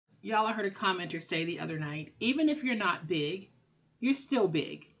Y'all, I heard a commenter say the other night, even if you're not big, you're still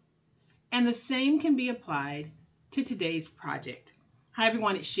big. And the same can be applied to today's project. Hi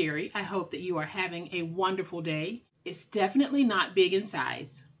everyone, it's Sherry. I hope that you are having a wonderful day. It's definitely not big in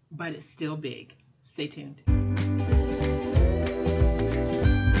size, but it's still big. Stay tuned.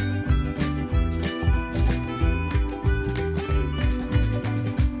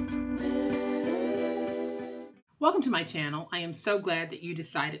 Welcome to my channel. I am so glad that you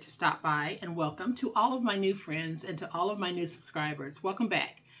decided to stop by, and welcome to all of my new friends and to all of my new subscribers. Welcome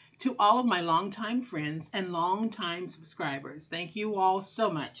back to all of my longtime friends and longtime subscribers. Thank you all so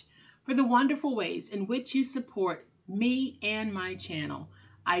much for the wonderful ways in which you support me and my channel.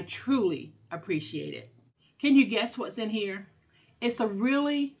 I truly appreciate it. Can you guess what's in here? It's a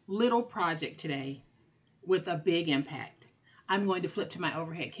really little project today with a big impact. I'm going to flip to my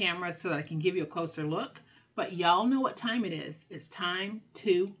overhead camera so that I can give you a closer look. But y'all know what time it is. It's time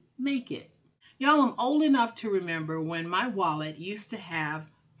to make it. Y'all, I'm old enough to remember when my wallet used to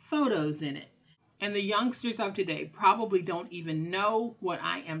have photos in it. And the youngsters of today probably don't even know what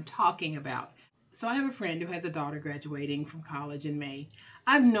I am talking about. So I have a friend who has a daughter graduating from college in May.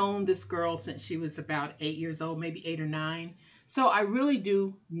 I've known this girl since she was about 8 years old, maybe 8 or 9. So I really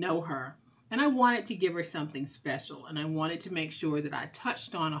do know her. And I wanted to give her something special. And I wanted to make sure that I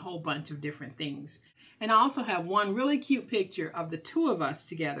touched on a whole bunch of different things. And I also have one really cute picture of the two of us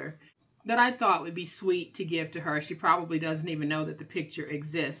together that I thought would be sweet to give to her. She probably doesn't even know that the picture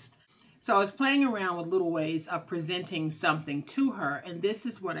exists. So I was playing around with little ways of presenting something to her, and this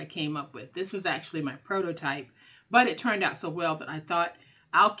is what I came up with. This was actually my prototype, but it turned out so well that I thought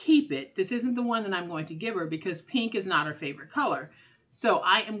I'll keep it. This isn't the one that I'm going to give her because pink is not her favorite color. So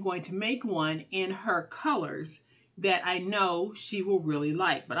I am going to make one in her colors that I know she will really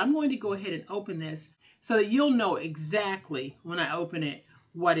like. But I'm going to go ahead and open this so that you'll know exactly when I open it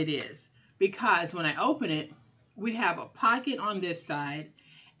what it is. Because when I open it, we have a pocket on this side,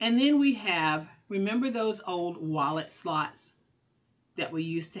 and then we have, remember those old wallet slots that we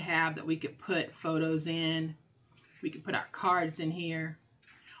used to have that we could put photos in? We could put our cards in here.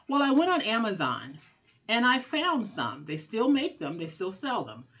 Well, I went on Amazon and I found some. They still make them, they still sell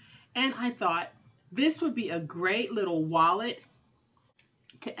them. And I thought this would be a great little wallet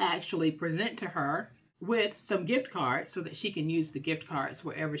to actually present to her with some gift cards so that she can use the gift cards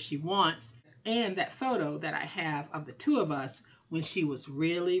wherever she wants. And that photo that I have of the two of us when she was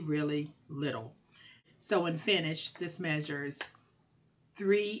really, really little. So when finished, this measures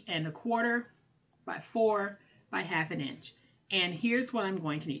 3 1/4 by 4 by 1/2 inch. And here's what I'm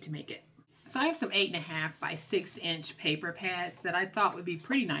going to need to make it. So I have some 8 1/2 by 6 inch paper pads that I thought would be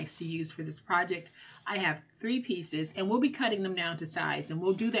pretty nice to use for this project. I have 3 pieces, and we'll be cutting them down to size, and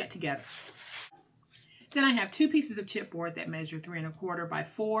we'll do that together. Then I have 2 pieces of chipboard that measure 3 1/4 by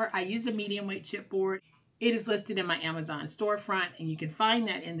 4. I use a medium weight chipboard. It is listed in my Amazon storefront, and you can find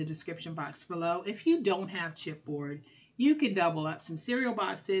that in the description box below. If you don't have chipboard, you can double up some cereal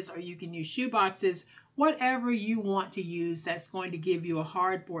boxes, or you can use shoe boxes, whatever you want to use that's going to give you a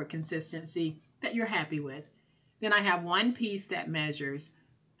hardboard consistency that you're happy with. Then I have 1 piece that measures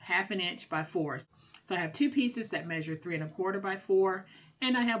 1/2 inch by 4. So I have 2 pieces that measure 3 1/4 by 4,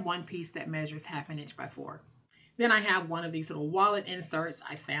 and I have 1 piece that measures 1/2 inch by 4. Then I have one of these little wallet inserts.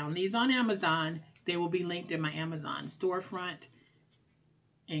 I found these on Amazon. They will be linked in my Amazon storefront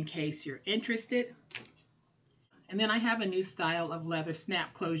in case you're interested. And then I have a new style of leather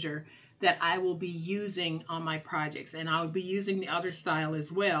snap closure that I will be using on my projects, and I'll be using the other style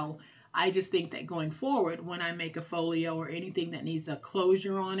as well. I just think that going forward, when I make a folio or anything that needs a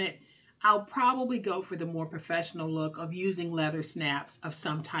closure on it, I'll probably go for the more professional look of using leather snaps of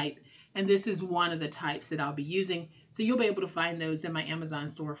some type. And this is one of the types that I'll be using. So you'll be able to find those in my Amazon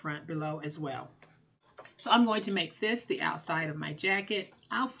storefront below as well. So I'm going to make this the outside of my jacket.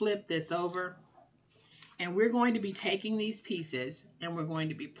 I'll flip this over. And we're going to be taking these pieces and we're going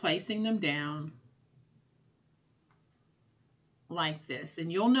to be placing them down like this.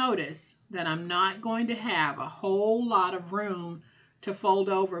 And you'll notice that I'm not going to have a whole lot of room to fold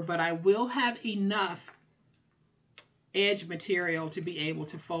over, but I will have enough edge material to be able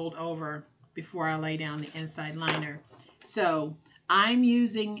to fold over before I lay down the inside liner. So I'm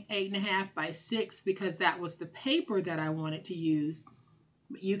using 8 1/2 by 6 because that was the paper that I wanted to use.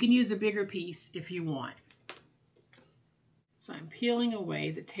 But you can use a bigger piece if you want. So I'm peeling away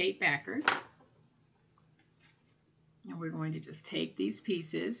the tape backers. And we're going to just take these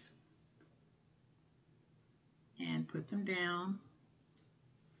pieces and put them down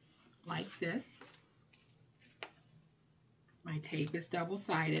like this. My tape is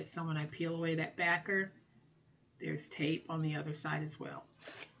double-sided, so when I peel away that backer, there's tape on the other side as well.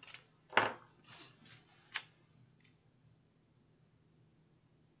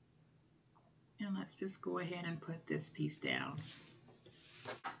 And let's just go ahead and put this piece down.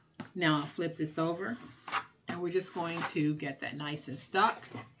 Now I'll flip this over and we're just going to get that nice and stuck.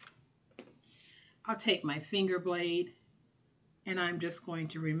 I'll take my finger blade and I'm just going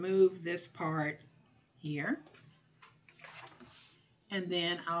to remove this part here. And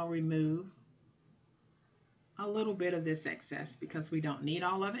then I'll remove a little bit of this excess because we don't need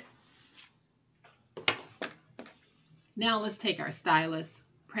all of it. Now let's take our stylus,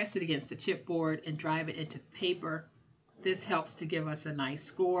 press it against the chipboard and drive it into the paper. This helps to give us a nice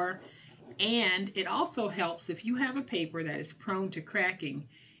score. And it also helps if you have a paper that is prone to cracking.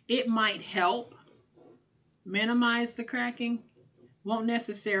 It might help minimize the cracking. Won't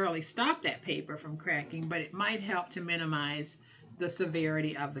necessarily stop that paper from cracking, but it might help to minimize the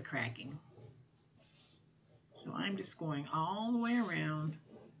severity of the cracking. So I'm just going all the way around.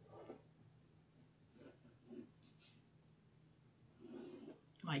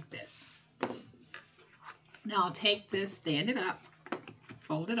 Like this. Now I'll take this, stand it up,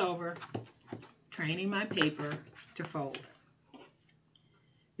 fold it over, training my paper to fold.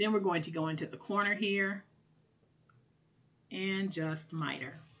 Then we're going to go into the corner here and just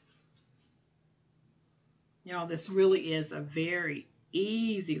miter. You know, this really is a very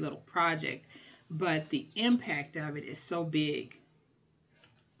easy little project, but the impact of it is so big.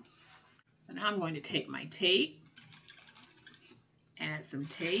 So now I'm going to take my tape, add some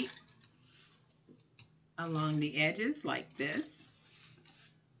tape along the edges like this.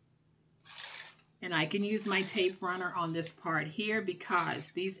 And I can use my tape runner on this part here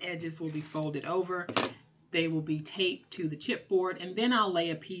because these edges will be folded over. They will be taped to the chipboard, and then I'll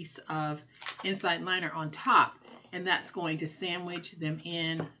lay a piece of inside liner on top, and that's going to sandwich them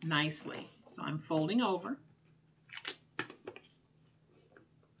in nicely. So I'm folding over.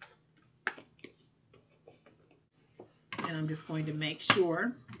 And I'm just going to make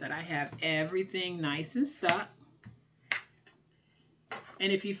sure that I have everything nice and stuck.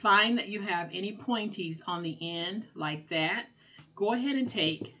 And if you find that you have any pointies on the end like that, go ahead and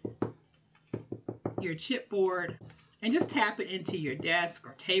take your chipboard and just tap it into your desk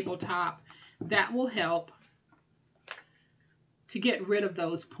or tabletop. That will help to get rid of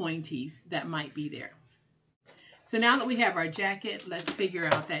those pointies that might be there. So now that we have our jacket, let's figure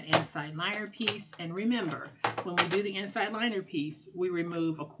out that inside liner piece. And remember, when we do the inside liner piece, we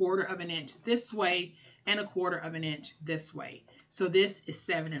remove 1/4 of an inch this way and 1/4 of an inch this way. So this is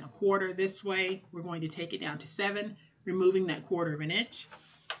 7 1/4 this way. We're going to take it down to 7, removing that 1/4 of an inch.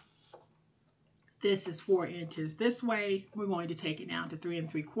 This is 4 inches this way. We're going to take it down to 3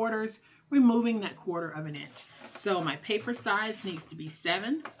 3/4, removing that 1/4 of an inch. So my paper size needs to be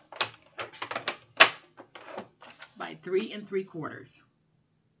 7 by 3 3/4.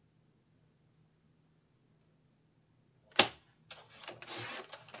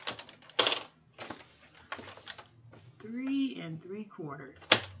 Three and 3/4.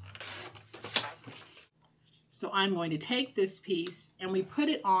 So I'm going to take this piece and we put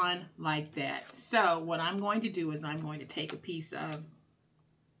it on like that. So what I'm going to do is I'm going to take a piece of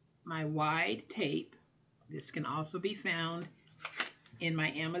my wide tape. This can also be found in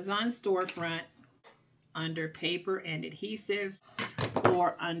my Amazon storefront under paper and adhesives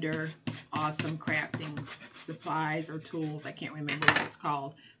or under awesome crafting supplies or tools. I can't remember what it's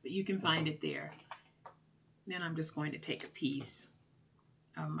called, but you can find it there. Then I'm just going to take a piece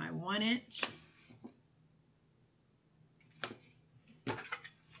of my 1 inch.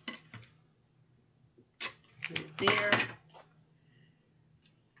 Put it there.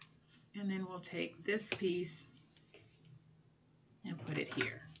 And then we'll take this piece and put it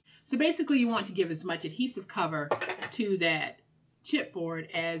here. So basically you want to give as much adhesive cover to that chipboard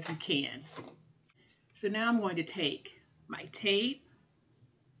as you can. So now I'm going to take my tape.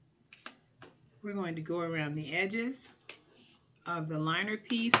 We're going to go around the edges of the liner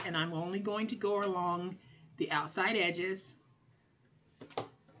piece, and I'm only going to go along the outside edges.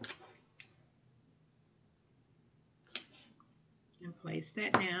 And place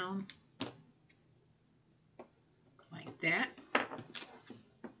that down like that.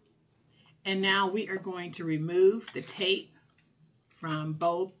 And now we are going to remove the tape from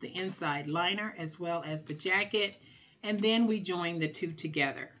both the inside liner as well as the jacket, and then we join the two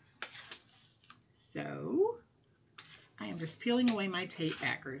together. So I am just peeling away my tape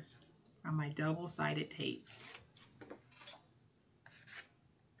backers from my double-sided tape.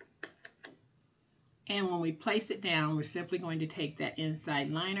 And when we place it down, we're simply going to take that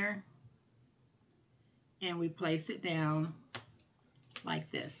inside liner and we place it down like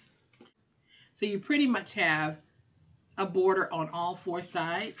this. So you pretty much have a border on all 4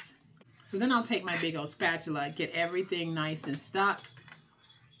 sides. So then I'll take my big old spatula, get everything nice and stuck.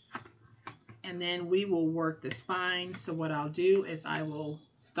 And then we will work the spine. So what I'll do is I will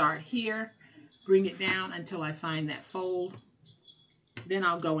start here, bring it down until I find that fold. Then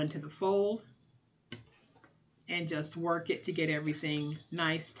I'll go into the fold and just work it to get everything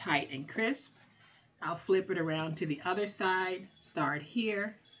nice, tight, and crisp. I'll flip it around to the other side, start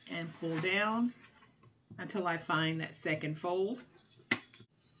here, and pull down until I find that second fold.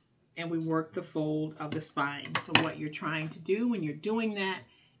 And we work the fold of the spine. So what you're trying to do when you're doing that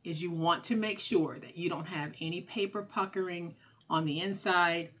is you want to make sure that you don't have any paper puckering on the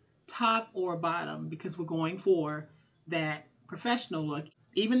inside, top or bottom, because we're going for that professional look.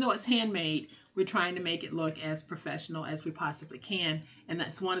 Even though it's handmade, we're trying to make it look as professional as we possibly can. And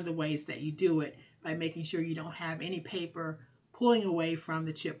that's one of the ways that you do it, by making sure you don't have any paper pulling away from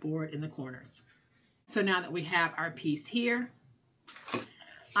the chipboard in the corners. So now that we have our piece here,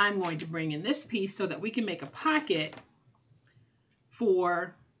 I'm going to bring in this piece so that we can make a pocket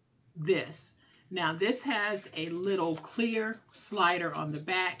for this. Now this has a little clear slider on the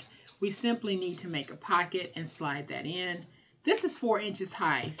back. We simply need to make a pocket and slide that in. This is 4 inches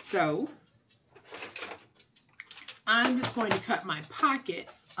high, so I'm just going to cut my pocket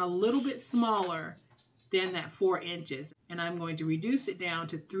a little bit smaller than that 4 inches, and I'm going to reduce it down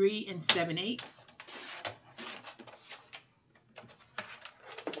to 3 7/8.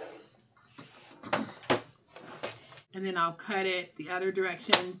 And then I'll cut it the other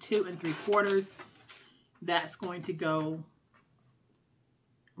direction, 2 3/4. That's going to go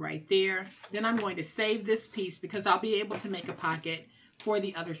right there. Then I'm going to save this piece because I'll be able to make a pocket for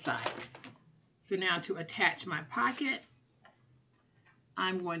the other side. So now to attach my pocket,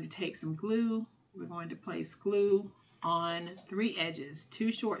 I'm going to take some glue. We're going to place glue on 3 edges,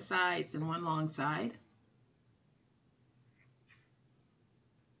 2 short sides and 1 long side.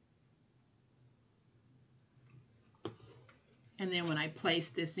 And then when I place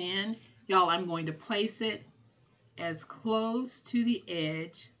this in, y'all, I'm going to place it as close to the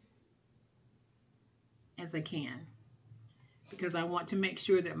edge as I can, because I want to make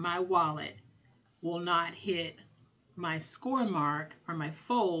sure that my wallet will not hit my score mark or my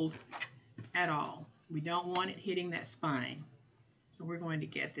fold at all. We don't want it hitting that spine. So we're going to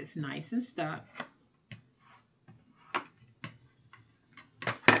get this nice and stuck.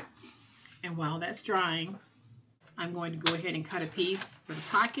 And while that's drying, I'm going to go ahead and cut a piece for the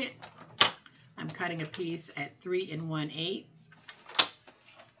pocket. I'm cutting a piece at 3 1/8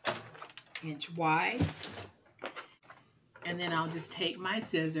 inch wide. And then I'll just take my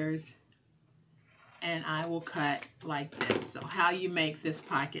scissors and I will cut like this. So how you make this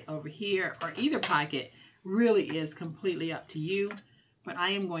pocket over here, or either pocket, really is completely up to you. But I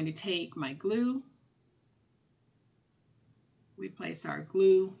am going to take my glue. We place our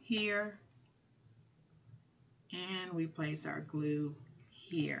glue here. And we place our glue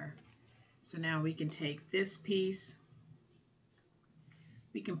here. So now we can take this piece.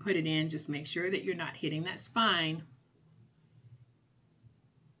 We can put it in, just make sure that you're not hitting that spine.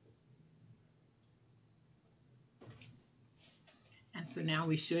 And so now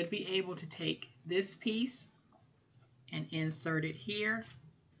we should be able to take this piece and insert it here.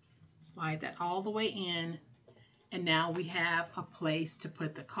 Slide that all the way in. And now we have a place to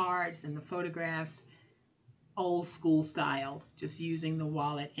put the cards and the photographs, old school style, just using the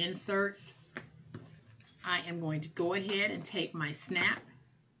wallet inserts. I am going to go ahead and take my snap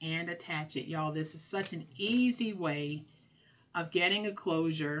and attach it. Y'all, this is such an easy way of getting a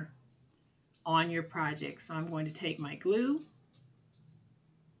closure on your project. So I'm going to take my glue,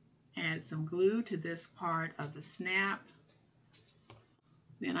 add some glue to this part of the snap.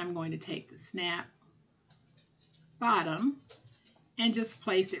 Then I'm going to take the snap bottom and just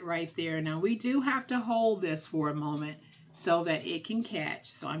place it right there. Now we do have to hold this for a moment so that it can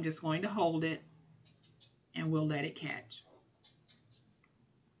catch. So I'm just going to hold it and we'll let it catch.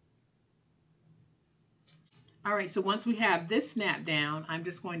 All right, so once we have this snap down, I'm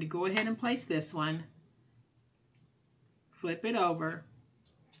just going to go ahead and place this one, flip it over.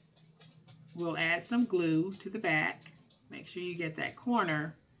 We'll add some glue to the back. Make sure you get that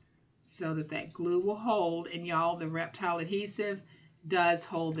corner so that that glue will hold. And y'all, the reptile adhesive does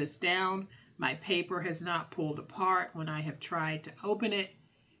hold this down. My paper has not pulled apart when I have tried to open it.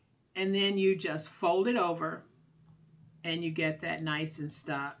 And then you just fold it over and you get that nice and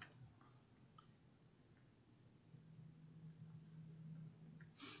stuck.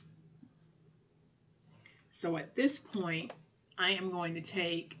 So at this point, I am going to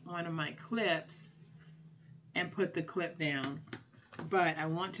take one of my clips and put the clip down. But I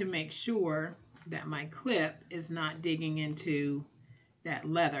want to make sure that my clip is not digging into that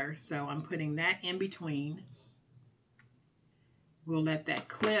leather. So I'm putting that in between. We'll let that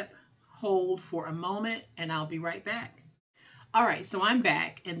clip hold for a moment and I'll be right back. All right, so I'm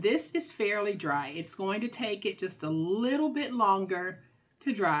back and this is fairly dry. It's going to take it just a little bit longer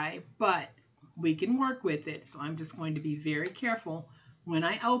to dry, but we can work with it. So I'm just going to be very careful when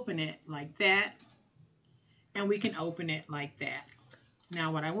I open it like that, and we can open it like that.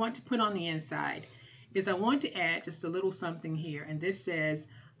 Now what I want to put on the inside is I want to add just a little something here, and this says,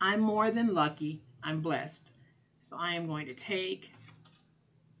 I'm more than lucky, I'm blessed. So I am going to take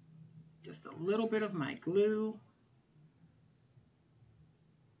just a little bit of my glue.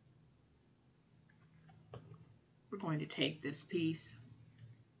 We're going to take this piece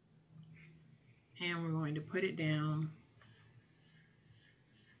and we're going to put it down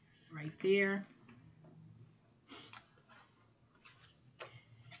right there.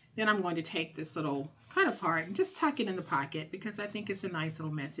 Then I'm going to take this little cut apart and just tuck it in the pocket because I think it's a nice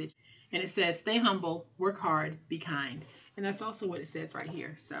little message. And it says, stay humble, work hard, be kind. And that's also what it says right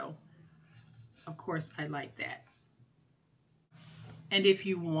here. So, of course, I like that. And if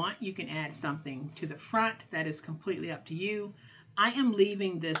you want, you can add something to the front. That is completely up to you. I am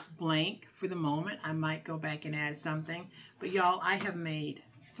leaving this blank for the moment. I might go back and add something. But y'all, I have made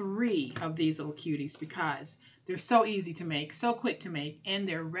 3 of these little cuties because they're so easy to make, so quick to make, and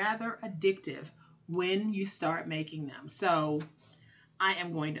they're rather addictive when you start making them. So I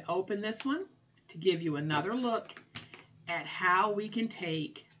am going to open this one to give you another look at how we can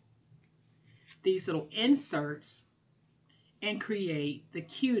take these little inserts and create the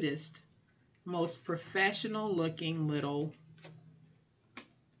cutest, most professional looking little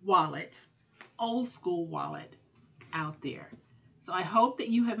wallet, old school wallet out there. So I hope that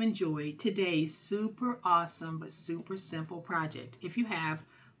you have enjoyed today's super awesome but super simple project. If you have,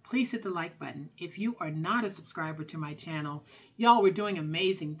 please hit the like button. If you are not a subscriber to my channel, y'all, we're doing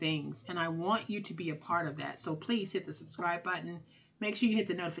amazing things and I want you to be a part of that. So please hit the subscribe button. Make sure you hit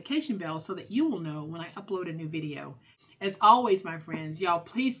the notification bell so that you will know when I upload a new video. As always, my friends, y'all,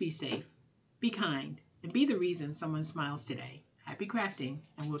 please be safe, be kind, and be the reason someone smiles today. Happy crafting,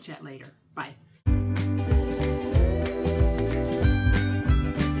 and we'll chat later. Bye.